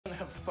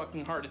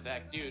fucking heart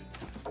attack, dude.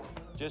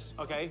 Just,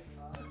 okay,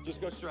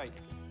 just go straight.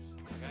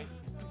 Okay.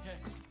 Okay.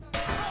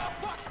 Oh,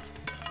 fuck!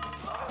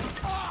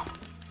 Oh,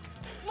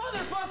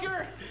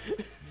 motherfucker!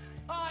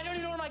 Oh, I don't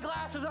even know where my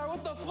glasses are.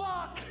 What the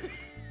fuck?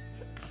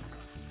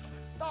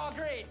 Oh,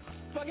 great.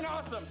 Fucking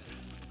awesome.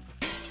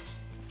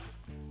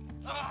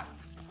 Ah!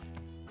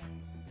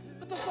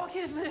 What the fuck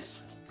is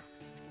this?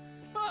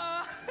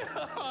 Ah!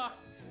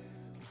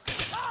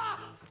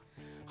 Ah!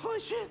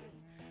 Holy shit!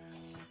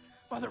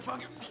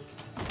 Motherfucker!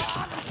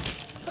 Ah!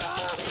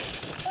 Ah!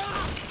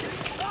 Ah!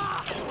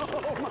 Ah!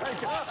 Oh my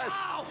God!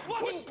 Ow!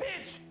 Fucking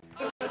pitch!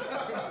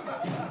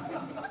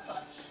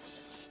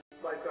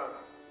 Lights on.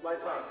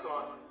 Lights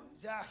on.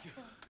 Zach,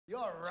 you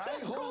all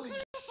right? Holy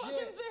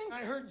shit!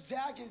 I heard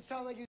Zach. It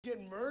sounded like he's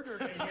getting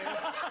murdered in here.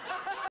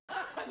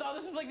 I thought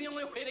this was like the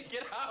only way to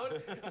get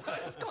out, so I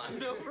just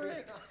climbed over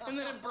it, and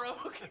then it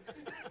broke.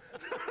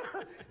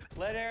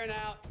 Let Aaron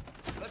out.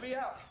 Let me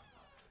out.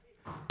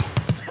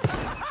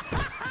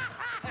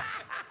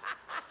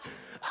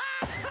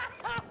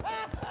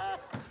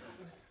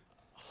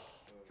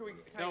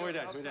 No, we're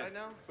done. We're done.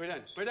 Now? We're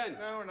done. We're done.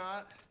 No, we're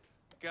not.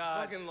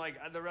 God. Fucking like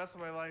the rest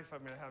of my life,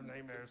 I'm gonna have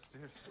nightmares,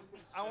 dude.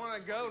 I want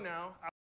to go now.